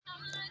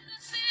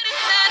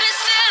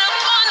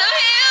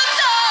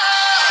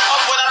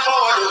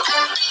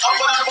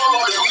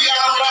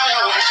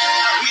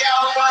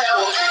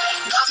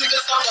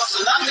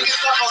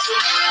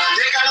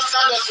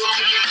us. They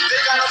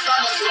cannot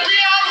stand us. We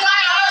are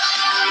fire.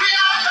 We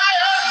are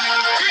fire.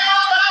 We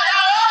are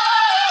fire.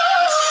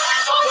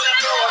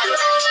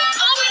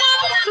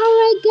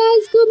 Alright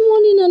guys, good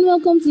morning and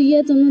welcome to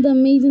yet another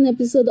amazing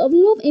episode of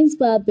Love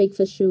Inspired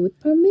Breakfast Show with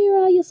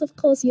Primera. Yes, of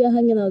course, you're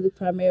hanging out with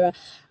Primera.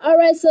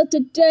 Alright, so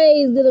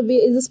today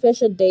is a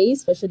special day.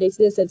 Today's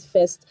the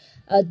first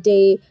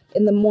day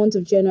in the month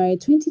of January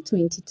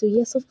 2022.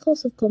 Yes, of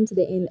course, we've come to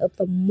the end of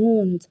the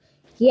month.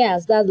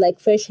 Yes, that's like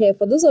fresh hair.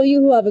 For those of you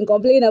who have been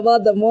complaining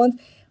about the month,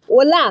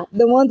 voila,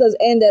 the month has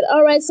ended.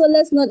 Alright, so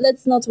let's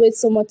not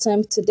waste so much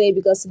time today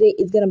because today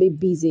is gonna be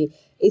busy.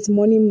 It's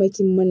Money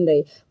Making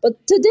Monday.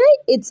 But today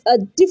it's a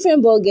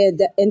different ballgame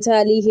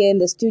entirely here in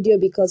the studio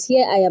because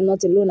here I am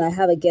not alone. I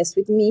have a guest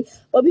with me.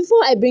 But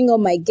before I bring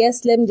on my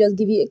guest, let me just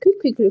give you a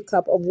quick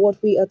recap of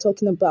what we are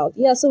talking about.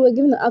 Yeah, so we're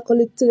giving an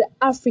accolade to the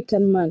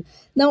African man.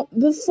 Now,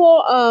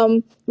 before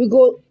we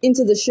go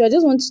into the show, I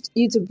just want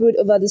you to brood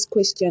over this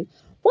question.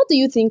 What do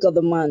you think of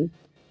the man?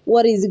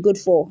 What is it good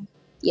for?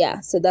 Yeah,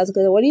 so that's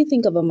good. What do you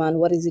think of a man?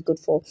 What is it good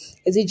for?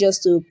 Is it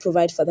just to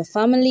provide for the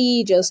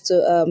family, just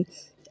to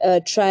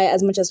try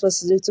as much as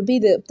possible to be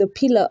the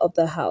pillar of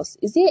the house?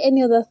 Is there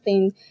any other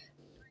thing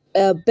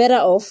better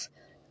off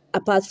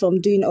apart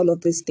from doing all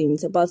of these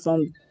things, apart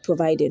from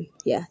providing?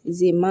 Yeah,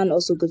 is a man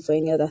also good for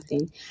any other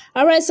thing?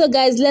 All right, so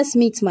guys, let's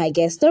meet my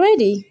guest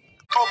already.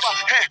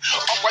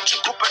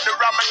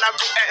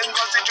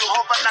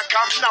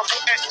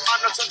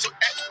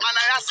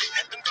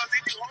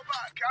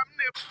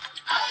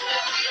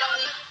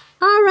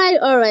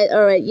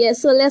 All right. Yeah,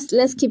 so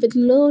let's keep it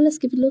low. Let's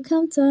keep it low.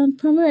 Countdown.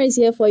 Primera is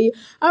here for you.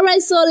 All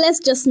right, so let's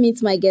just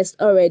meet my guest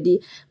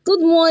already.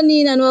 Good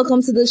morning and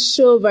welcome to the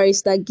show,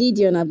 Barrister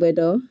Gideon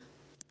Agbedo.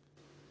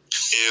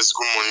 Yes,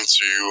 good morning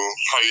to you.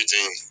 How are you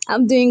doing?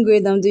 I'm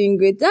doing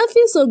great. That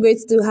feels so great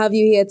to have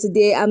you here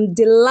today. I'm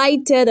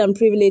delighted and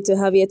privileged to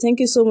have you. Thank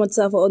you so much,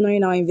 sir, for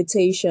honoring our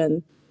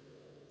invitation.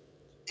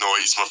 No,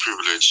 it's my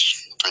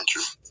privilege. Thank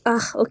you.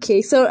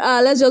 Okay. So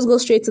let's just go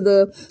straight to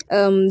the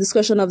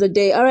discussion of the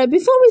day. All right.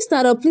 Before we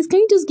start up, please, can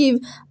you just give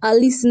our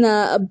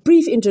listener a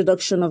brief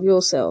introduction of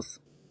yourself?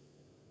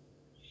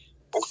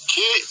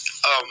 Okay.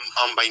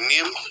 I'm by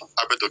name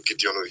Agbedo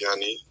Gideon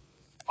Oviani.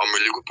 I'm a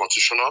legal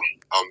practitioner.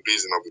 I'm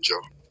based in Abuja,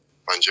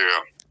 Nigeria.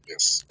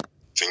 Yes.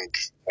 Think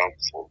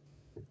that's all.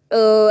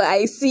 Oh,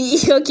 I see.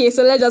 Okay,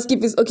 so let's just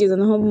keep it. Okay, it's an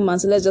humble man,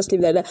 so let's just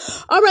leave that there.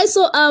 All right.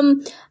 So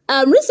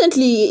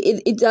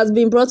recently it has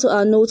been brought to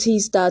our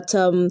notice that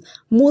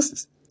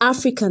most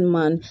African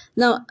man.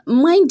 Now,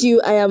 mind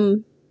you, I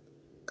am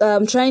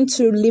trying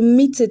to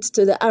limit it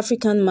to the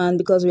African man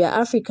because we are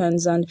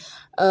Africans and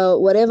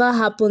whatever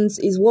happens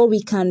is what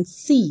we can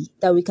see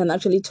that we can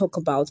actually talk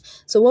about.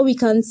 So what we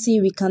can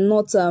see, we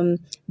cannot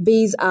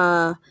base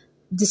our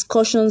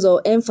discussions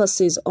or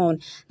emphasis on.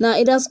 Now,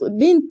 it has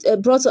been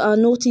brought to our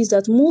notice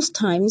that most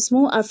times,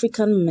 more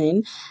African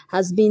men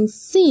has been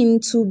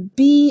seen to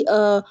be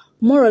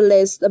more or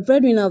less the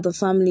breadwinner of the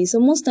family. So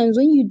most times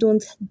when you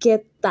don't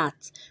get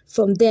that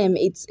from them,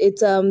 it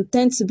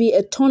tends to be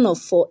a turn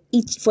off for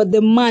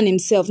the man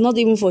himself, not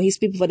even for his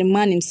people, for the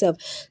man himself.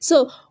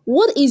 So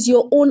what is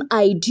your own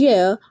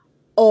idea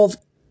of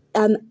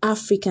an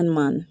African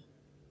man?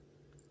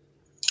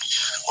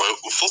 Well,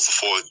 first of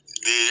all,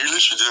 there really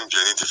shouldn't be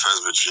any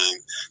difference between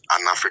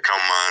an African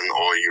man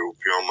or a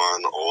European man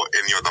or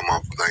any other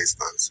man for that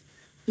instance.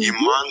 A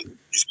man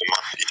is a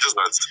man. It's just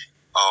that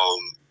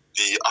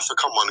the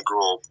African man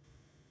grew up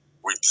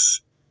with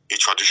a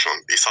tradition,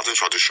 a certain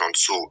tradition,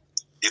 so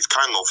it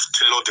kind of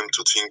tailored them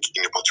to think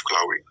in a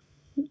particular way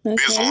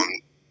based on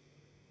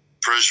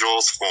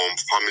pressures from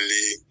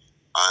family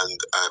and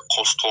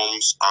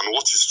customs and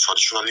what is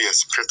traditionally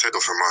expected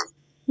of a man,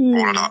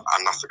 or rather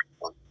an African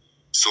man.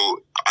 So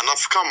an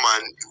African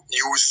man,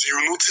 you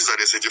notice that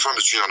there's a difference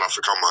between an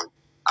African man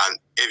and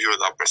every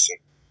other person.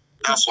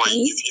 That's why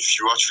if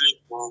you actually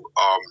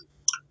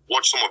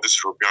watch some of these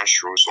European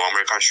shows or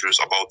American shows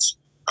about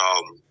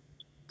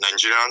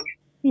Nigerian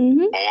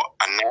or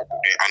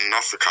an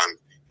African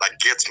that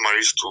get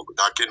married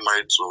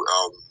to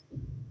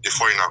a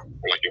foreigner,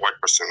 like a white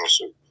person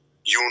also,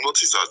 you will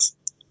notice that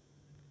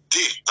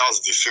that's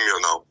the female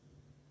now,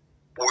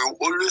 will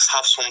always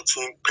have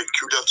something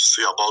peculiar to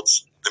say about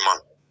the man.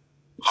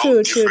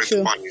 How different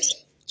the man is.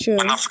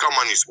 An African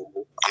man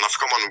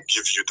will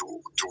give you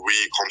the way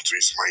it comes to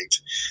his mind,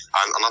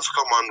 and an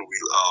African man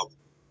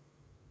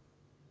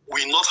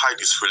will not hide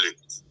his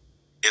feelings,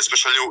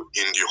 especially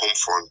in the home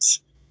front.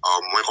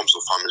 When it comes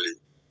to family,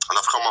 an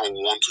African man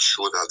will want to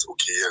show that,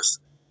 okay,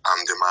 yes, I'm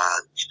the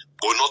man,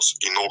 but not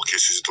in all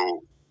cases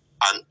though.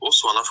 And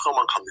also, an African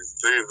man can be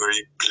very,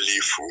 very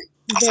playful,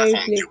 aside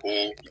from the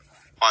whole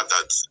part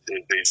that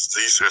there's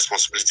this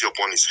responsibility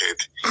upon his head.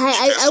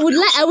 I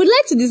would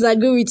like to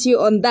disagree with you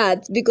on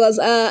that because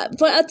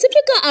for a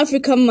typical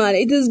African man,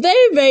 it is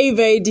very, very,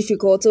 very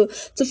difficult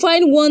to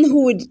find one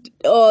who would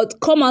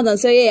come out and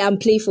say, "Hey, I'm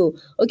playful."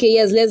 Okay,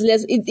 yes,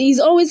 let's. He's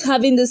always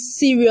having this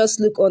serious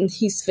look on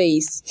his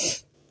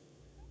face.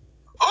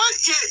 Oh,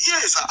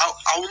 yes,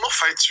 I will not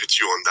fight with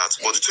you on that.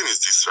 But the thing is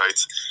this, right?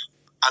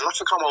 An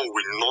African man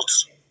will not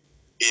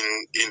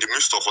in the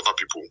midst of other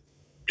people,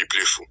 be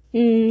playful.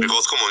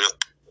 Because come on,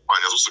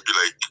 you're supposed to be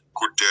like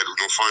good there,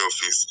 find your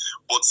face.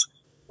 But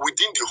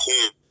within the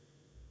home,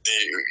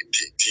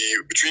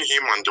 the between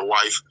him and the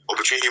wife, or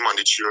between him and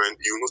the children,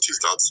 you notice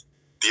that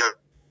they are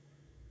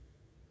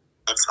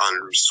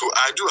and loose. So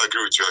I do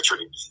agree with you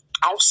actually.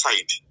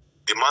 Outside,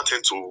 the man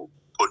tend to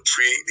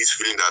portray this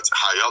feeling that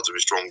you have to be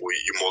strong,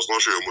 you must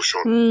not show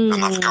emotion,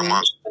 an African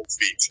man,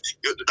 faith,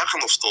 that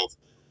kind of stuff.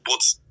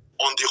 But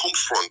on the home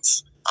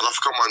front, an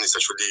African man is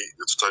actually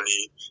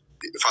totally,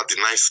 in fact, the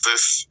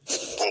nicest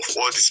of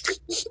all these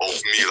people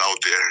of male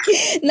out there.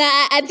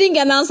 Nah, I think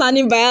you're now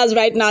sounding biased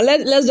right now.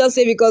 Let's just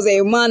say because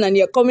you're a man and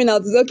you're coming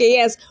out, it's okay.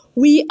 Yes,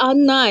 we are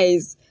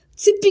nice.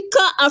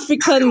 Typical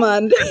African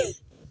man.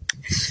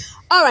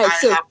 All right, I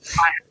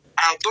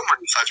have done my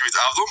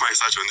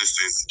research on these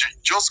things.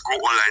 Just go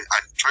online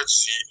and try to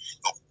see,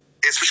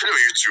 especially on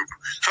YouTube,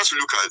 try to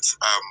look at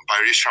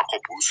biracial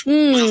couples.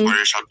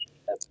 Biracial.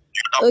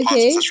 That part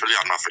is actually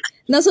an African.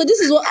 Now, so this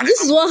is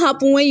what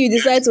happened when you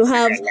decide to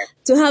have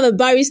a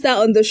barrister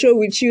on the show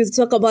with you to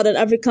talk about an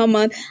African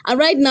man. And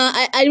right now,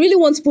 I really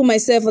want to put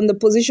myself in the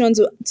position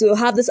to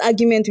have this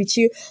argument with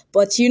you.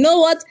 But you know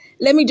what?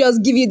 Let me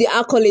just give you the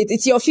accolade.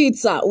 It's your feet,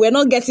 sir. We're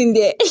not getting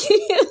there.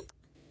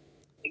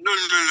 No.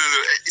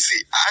 You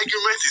see,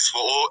 argument is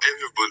for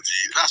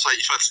everybody. That's why, in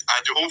fact,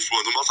 at the home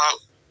front, no matter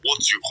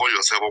what you call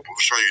yourself or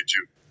profession you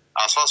do,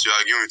 as far as you're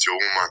arguing with your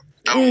woman,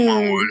 that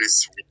woman will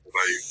always win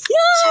over you.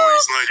 Yeah. So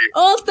it's not really...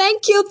 Oh,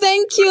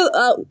 thank you.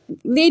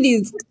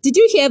 Ladies, did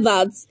you hear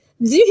that?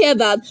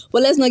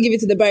 Well, let's not give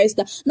it to the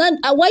barrister. Now,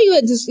 while you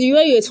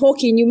were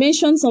talking, you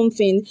mentioned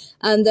something,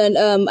 and then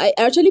I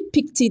actually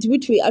picked it,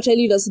 which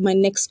actually was my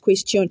next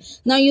question.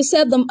 Now, you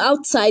said them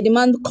outside, the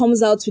man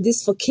comes out with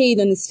this facade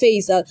on his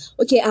face that,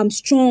 okay, I'm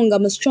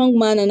a strong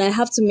man, and I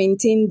have to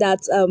maintain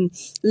that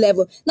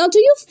level. Now, do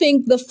you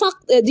think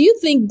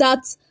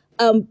that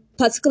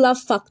particular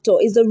factor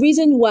is the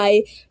reason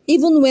why,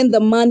 even when the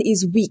man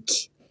is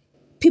weak,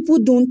 people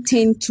don't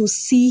tend to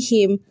see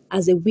him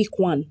as a weak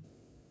one?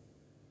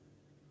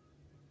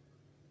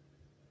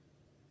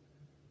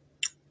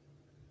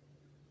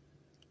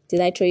 Did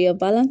I throw you a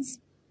balance?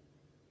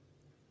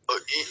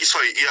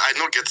 Sorry, I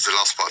don't get the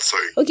last part,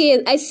 sorry.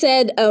 Okay, I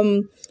said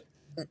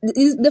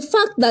the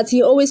fact that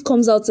he always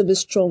comes out to be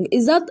strong,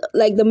 is that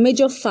like the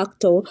major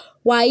factor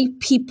why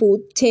people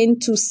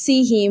tend to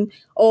see him,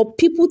 or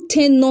people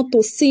tend not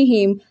to see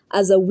him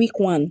as a weak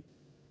one?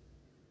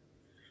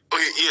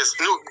 Okay, yes.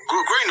 No,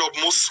 growing up,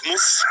 most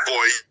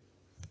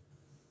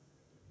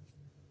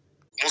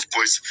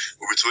boys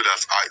will be told that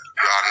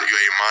you're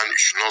a man,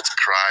 you should not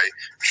cry,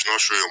 you should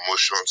not show your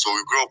emotions. So we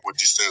grow up with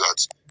these things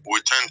that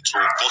we tend to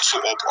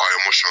bottle up our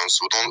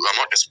emotions, so we're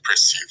not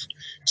expressive.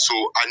 So,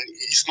 and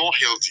it's not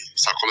healthy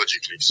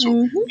psychologically.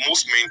 So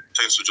most men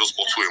tend to just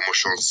bottle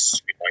emotions,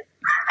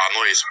 and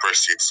not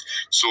express it.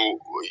 So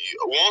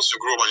once you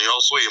grow up and you're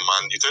also a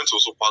man, you tend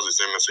to also pass the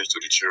same message to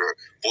the children.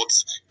 But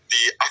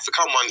the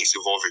African man is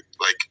evolving.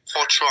 Like,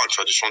 culture and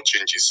tradition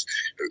changes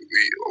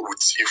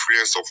with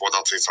influence of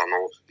other things and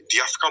all. The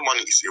African man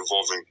is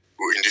evolving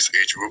in this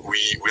age.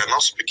 We are now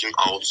speaking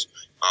out,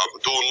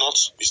 though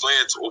it's not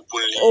yet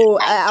openly. Oh,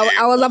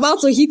 I was about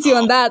to hit you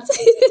on that.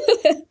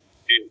 Yeah,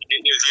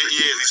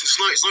 it's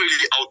not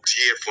really out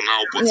there for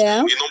now, but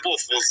a number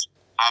of us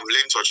have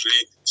learned to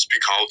actually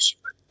speak out.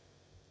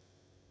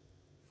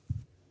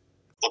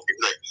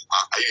 People like,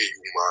 are you a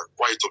human?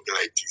 Why are you talking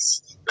like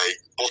this? Like,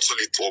 bottle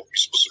it up.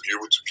 You're supposed to be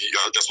able to be.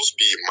 You're supposed to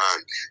be a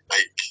man.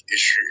 Like,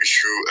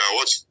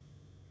 what?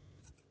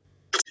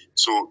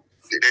 So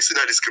they see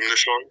that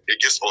discrimination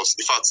against us.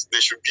 In fact, there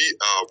should be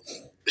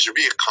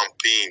a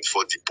campaign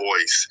for the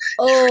boys.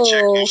 If you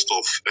check most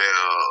of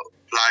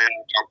flyer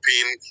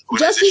campaign,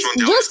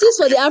 justice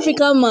for the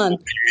African man.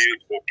 But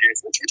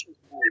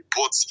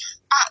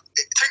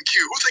thank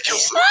you. Who take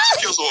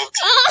us off?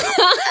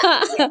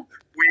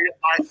 We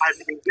are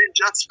an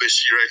endangered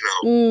species right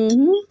now.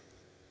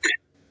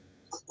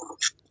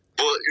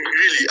 But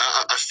really,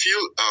 I feel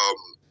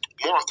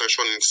more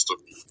attention needs to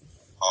be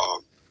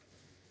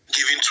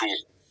given to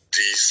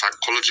the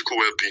psychological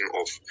well-being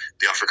of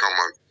the African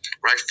man,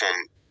 right from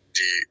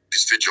the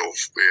stage of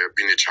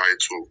being a child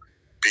to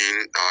being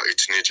a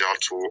teenager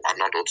to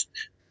an adult.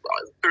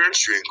 Parents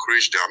should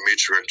encourage their male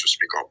children to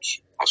speak out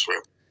as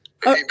well.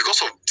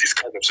 Because of this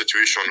kind of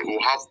situation,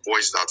 we'll have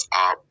boys that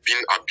are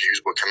being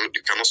abused but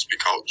cannot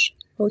speak out.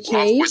 Okay.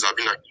 We'll have boys that are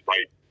being abused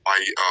by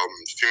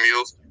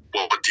females,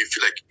 but they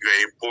feel like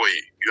you're a boy,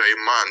 you're a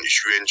man, you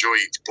should enjoy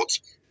it. But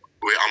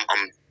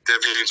I'm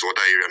delving into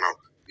other area now.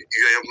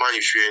 You're a man,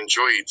 you should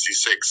enjoy it, the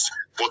sex.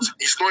 But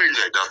it's not really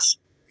like that.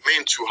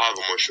 Men too have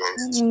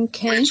emotions.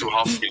 Okay. Men too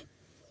have feelings.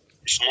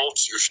 You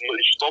should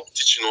stop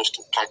teaching us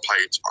to pamper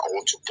it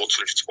or to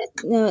bottle it up.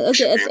 No,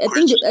 okay. I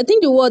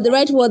think the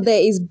right word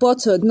there is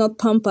bottled, not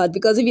pampered.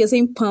 Because if you're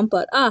saying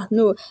pampered,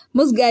 no,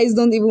 most guys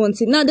don't even want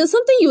it. Now, there's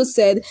something you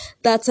said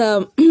that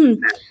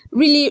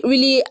really,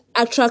 really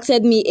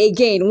attracted me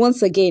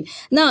once again.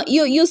 Now,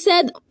 you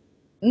said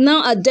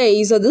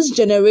nowadays, or this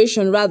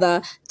generation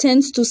rather,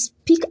 tends to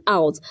speak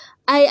out.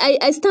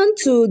 I stand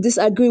to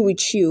disagree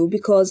with you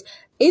because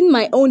in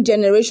my own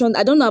generation,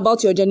 I don't know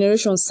about your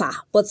generation, sir,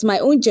 but my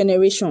own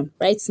generation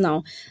right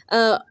now,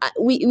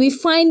 we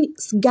find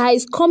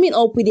guys coming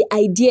up with the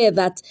idea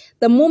that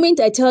the moment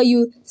I tell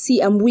you,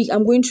 see, I'm weak,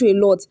 I'm going through a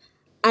lot,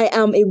 I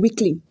am a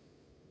weakling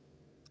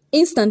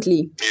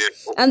instantly.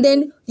 Yeah. And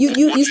then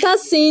you start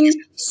seeing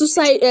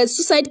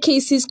suicide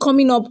cases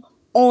coming up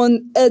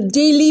on a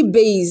daily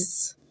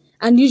basis,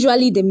 and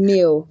usually the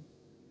male.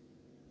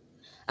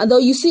 And though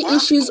you see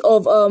issues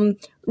of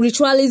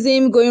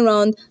ritualism going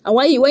around, and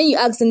when you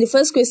ask them, the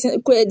first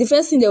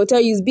thing they will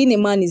tell you is being a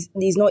man is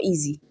not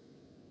easy.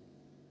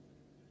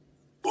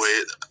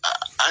 Well,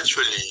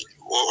 actually,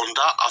 on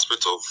that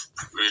aspect of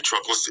ritual,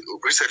 because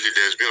recently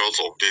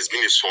there's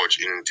been a surge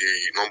in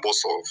the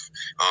numbers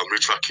of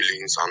ritual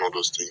killings and all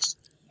those things.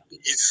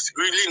 It's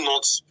really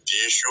not the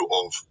issue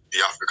of the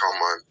African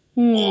man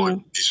or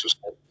the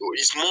society.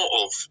 It's more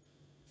of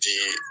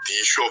the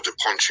issue of the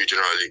country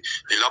generally,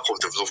 the lack of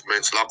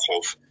development, lack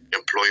of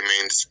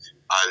employment,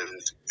 and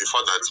the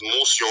fact that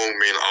most young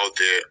men out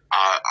there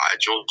are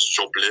just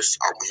jobless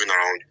and moving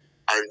around,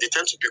 and they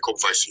tend to pick up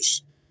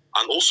vices.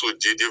 And also,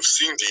 they've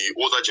seen the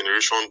older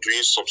generation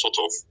doing some sort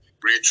of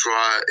ritual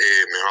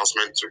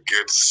harassment to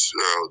get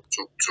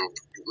to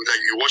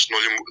like you watch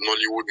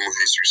Nollywood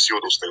movies, you see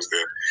all those things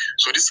there.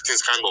 So these things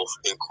kind of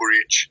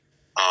encourage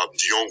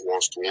the young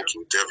ones to want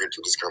to delve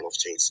into these kind of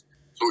things.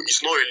 So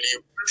it's not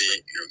really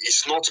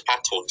it's not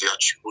part of the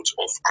attribute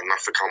of an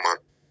African man.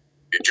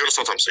 Do you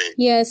understand what I'm saying?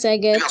 Yes, I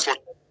get.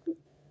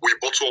 We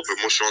bottle up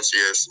emotions,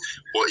 yes,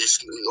 but it's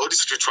all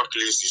these ritual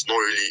killings is not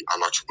really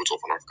an attribute of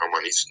an African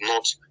man. It's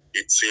not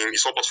a thing.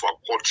 It's not part of our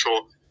culture.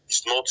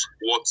 It's not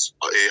what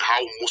how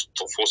most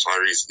of us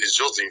are raised. It's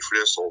just the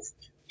influence of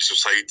the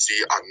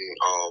society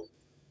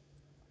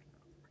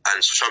and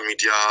social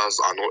medias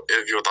and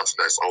every other thing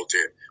that's out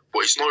there.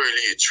 But it's not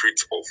really a trait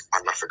of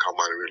an African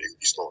man. Really,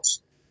 it's not.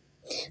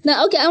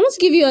 Now, okay, I want to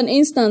give you an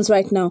instance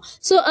right now.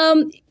 So,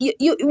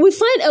 we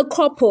find a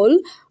couple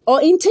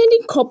or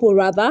intending couple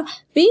rather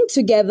being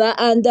together,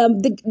 and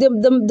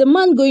the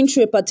man going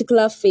through a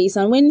particular phase,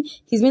 and when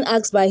he's been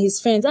asked by his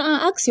friends,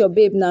 ask your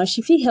babe now,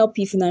 she will help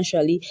you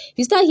financially.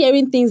 You start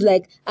hearing things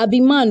like, "I be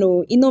man,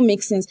 oh, it don't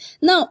make sense."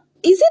 Now,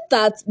 is it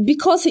that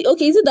because is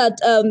it that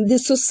the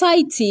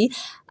society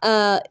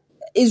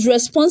is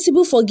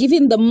responsible for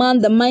giving the man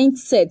the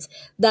mindset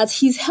that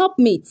his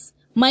helpmates?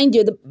 Mind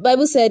you, the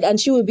Bible said, and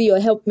she will be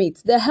your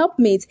helpmate. The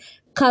helpmate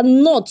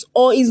cannot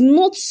or is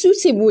not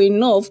suitable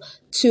enough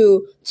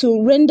to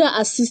render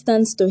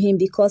assistance to him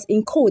because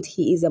in code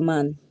he is a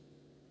man.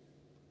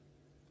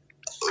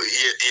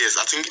 Yes,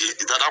 I think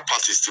that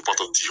part is still part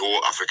of the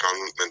whole African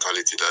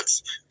mentality that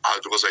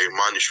because you're a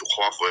man, you should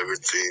cover for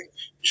everything.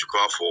 You should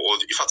cover for all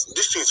the... In fact,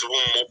 this thing is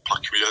even more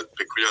peculiar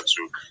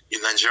to a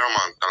Nigerian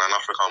man than an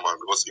African man,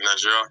 because in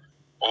Nigeria,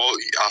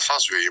 as far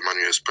as you're a man,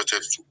 you're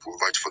expected to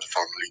provide for the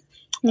family.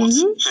 But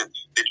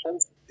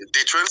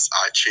the trends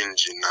are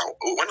changing now.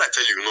 When I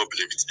tell you, you will not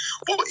believe it.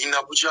 But in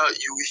Abuja,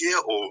 you hear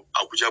of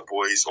Abuja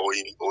boys or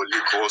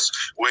Lagos,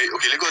 where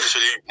Lagos is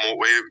actually more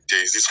where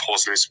there is this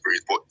hustling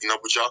spirit. But in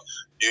Abuja,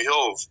 you hear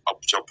of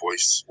Abuja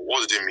boys.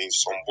 What do they mean?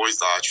 Some boys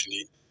that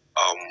actually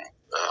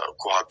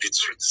cohabit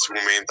with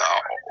women that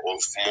are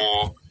of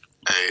more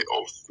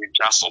of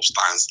richer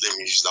substance. Let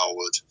me use that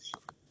word.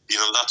 In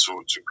order to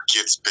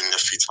get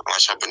benefit,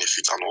 financial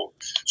benefit, and all.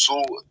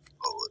 So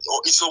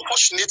it's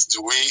unfortunate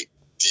the way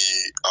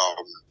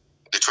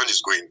the trend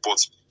is going, but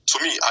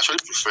to me, I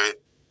actually prefer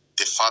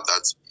the fact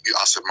that you,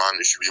 as a man,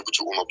 you should be able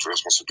to own up to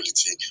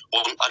responsibility.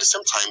 But at the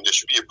same time, there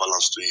should be a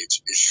balance to it.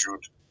 You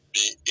should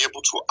be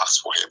able to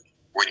ask for help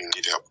when you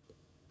need help.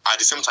 At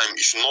the same time,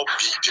 it should not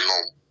be the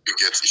norm. You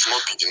get? It should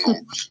not be the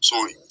norm. So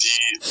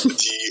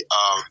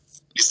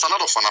the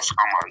standard of an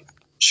African man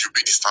should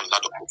be the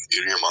standard of a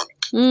real man.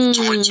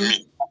 To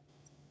me.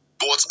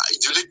 But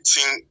the only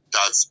thing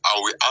that I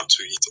will add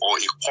to it, or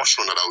a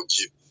caution that I will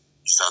give,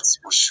 is that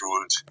we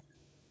should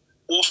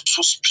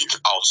also speak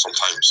out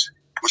sometimes.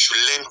 We should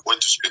learn when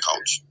to speak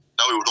out.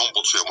 That way we don't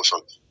bottle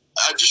emotion.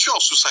 The issue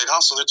of suicide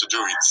has something to do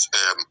with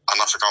an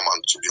African man,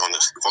 to be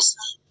honest, because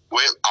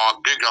when our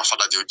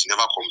great-grandfather, they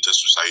never committed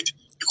suicide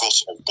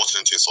because of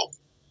bottling things up.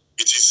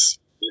 It is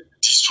the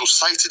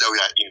society that we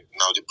are in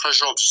now, the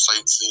pressure of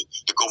society,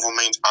 the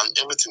government, and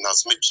everything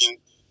that's making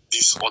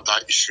these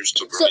other issues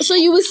to bring. So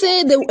you would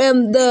say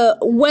the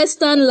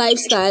Western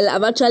lifestyle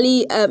have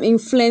actually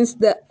influenced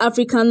the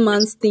African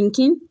man's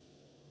thinking?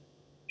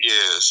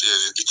 Yes,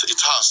 it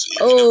has.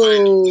 In a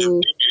very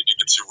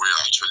negative way,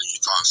 actually,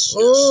 it has.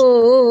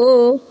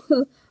 Oh.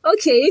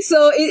 Okay,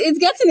 so it's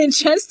getting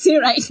interesting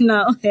right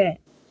now.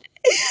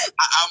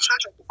 I'm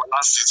trying to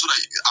balance it so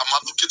that I'm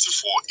advocating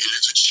for a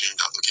little change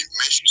that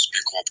men should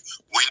speak up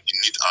when the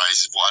need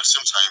arises, but at the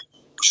same time,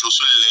 we should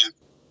also learn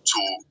to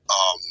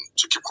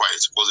keep quiet,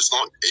 because it's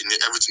not in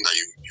everything that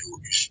you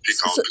speak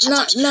out. So,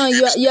 no, Sometimes no,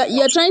 you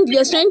you're trying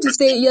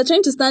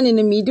to stand in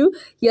the middle.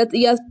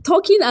 You're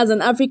talking as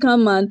an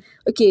African man.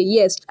 Okay,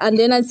 yes, and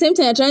then at the same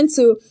time you're trying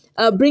to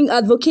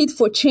advocate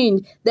for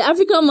change. The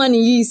African man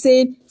in you is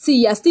saying,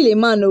 see, you're still a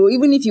man, oh,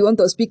 even if you want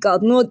to speak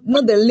out, no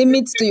the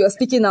limits to your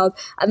speaking out.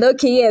 And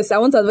okay, yes, I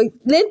want to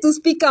learn to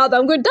speak out.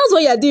 I'm good. That's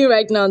what you're doing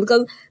right now,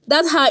 because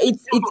that's how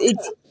it's.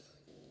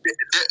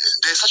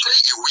 There's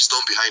actually a wisdom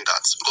behind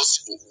that,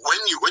 because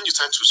when you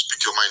tend to speak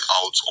your mind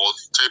out or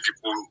tell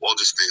people all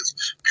these things,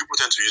 people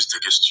tend to use it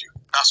against you.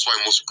 That's why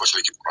most people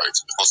actually keep quiet,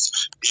 because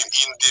in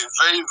the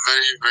very,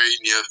 very, very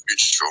near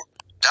future,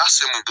 that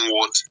same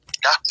word,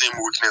 that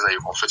same weakness that you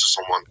confess to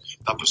someone,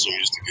 that person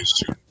used against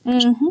you.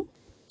 Mm-hmm.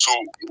 So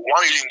one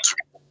really need to,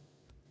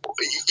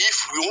 if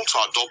we want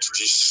to adopt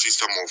this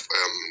system of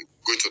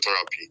going to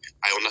therapy,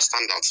 I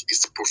understand that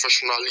it's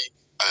professionally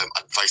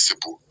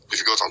advisable, if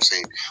you get what I'm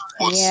saying.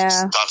 But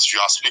that you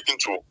are speaking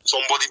to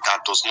somebody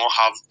that does not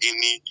have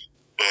any,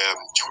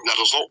 that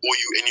does not owe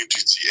you any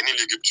duty, any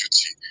legal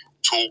duty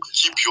to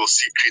keep your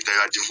secret that you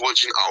are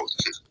divulging out.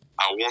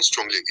 I want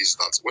strongly against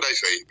that. Whether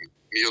if you're a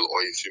male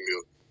or a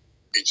female,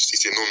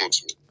 it's a no-no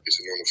to me. It's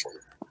a no-no for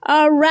me.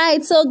 All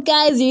right, so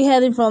guys, you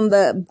heard it from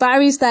the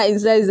barrister.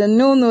 It's a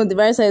no. The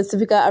barrister is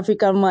typical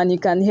African man. You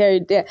can hear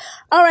it there.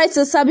 All right,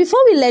 so sir,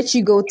 before we let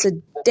you go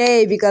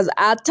today, because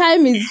our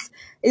time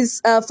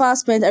is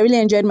fast spent, I really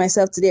enjoyed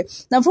myself today.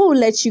 Now, before we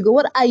let you go,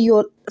 what are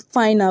your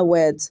final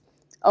words?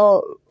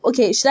 Or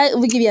okay,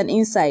 we give you an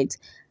insight?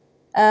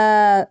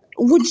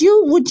 Would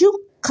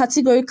you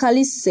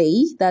categorically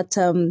say that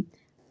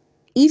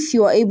if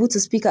you are able to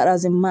speak out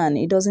as a man,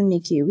 it doesn't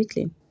make you a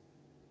weakling?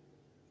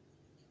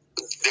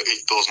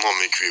 It does not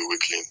make you a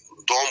weakling.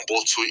 Don't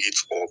bottle it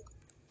up.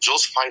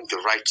 Just find the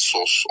right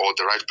source or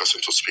the right person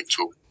to speak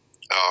to.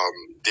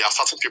 There are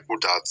certain people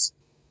that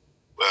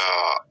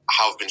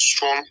have been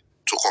strong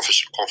to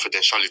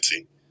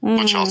confidentiality,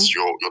 such as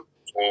your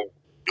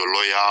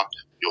lawyer,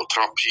 your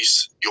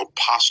therapist, your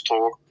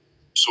pastor.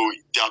 So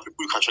there are people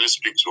you can actually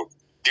speak to.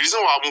 The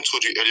reason why I haven't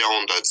told you earlier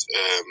on that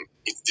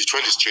the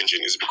trend is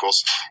changing is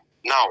because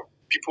now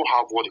people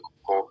have what they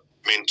call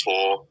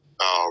mentor,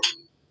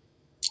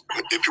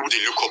 the people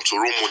they look up to,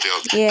 role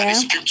models that they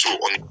speak to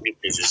on a daily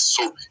basis.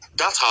 So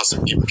that has a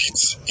bit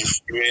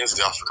influenced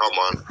the African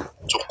man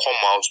to come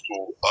out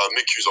to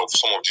make use of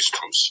some of these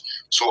tools.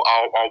 So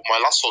my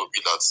last thought would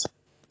be that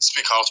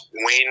speak out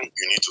when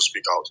you need to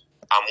speak out.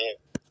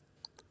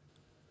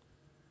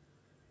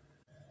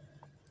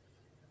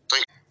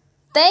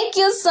 Thank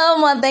you so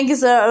much. Thank you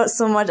so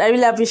much. I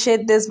really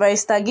appreciate this,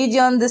 Barrister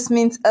Gideon. This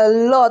means a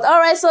lot. All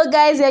right, so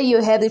guys, here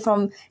you heard it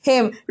from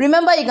him.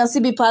 Remember, you can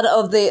still be part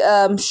of the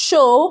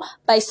show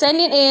by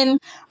sending in.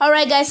 All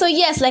right, guys. So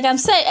yes, like I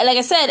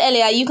said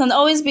earlier, you can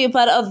always be a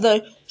part of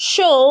the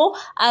show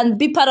and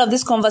be part of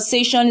this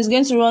conversation. It's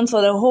going to run for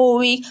the whole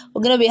week.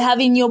 We're going to be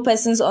having new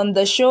persons on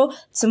the show.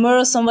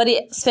 Tomorrow,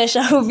 somebody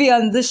special will be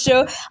on the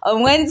show.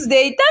 On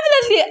Wednesday,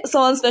 definitely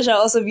someone special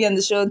will also be on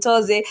the show. On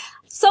Thursday,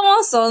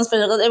 someone special,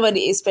 because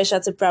everybody is special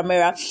to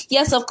Primera.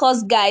 Yes, of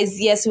course, guys.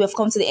 Yes, we have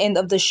come to the end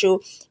of the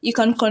show. You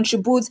can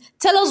contribute.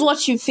 Tell us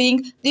what you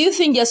think. Do you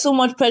think there's so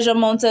much pressure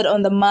mounted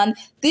on the man?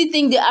 Do you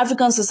think the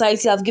African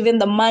society has given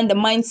the man the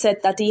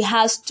mindset that he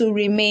has to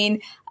remain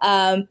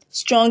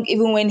strong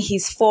even when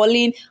he's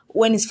falling?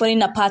 When he's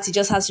falling apart, he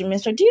just has to remain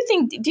strong. Do you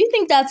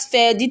think that's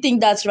fair? Do you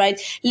think that's right?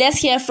 Let's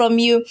hear from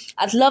you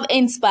at Love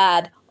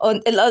Inspired on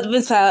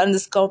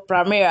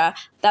 @loveinspired_Primera.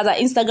 That's our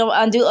Instagram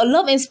handle, or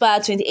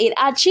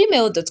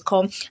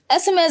loveinspired28@gmail.com.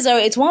 SMS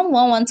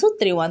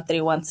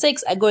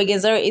 081112313116. I go again,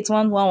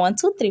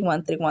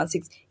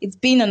 081112313116. It's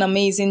been an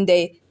amazing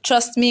day.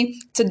 Trust me,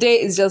 today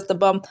is just the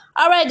bump.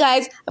 All right,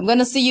 guys, I'm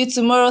gonna see you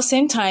tomorrow,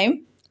 same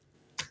time.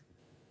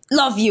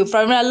 Love you,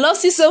 Primera.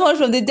 Loves you so much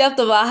from the depth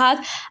of our heart,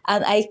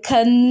 and I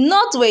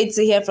cannot wait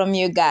to hear from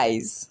you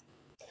guys.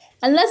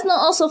 And let's not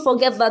also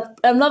forget that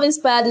Love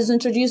Inspired is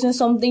introducing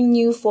something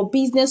new for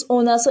business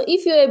owners. So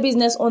if you're a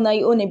business owner,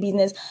 you own a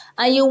business,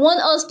 and you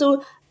want us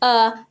to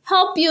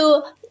help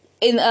you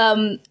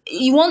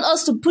you want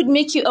us to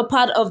make you a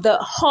part of the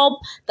hub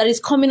that is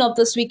coming up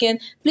this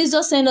weekend, please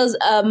just send us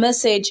a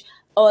message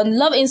on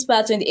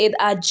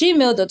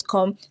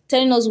loveinspired28@gmail.com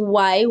telling us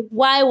why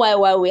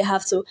we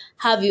have to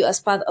have you as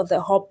part of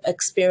the hub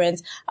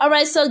experience. All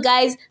right, so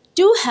guys,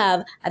 do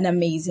have an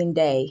amazing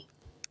day.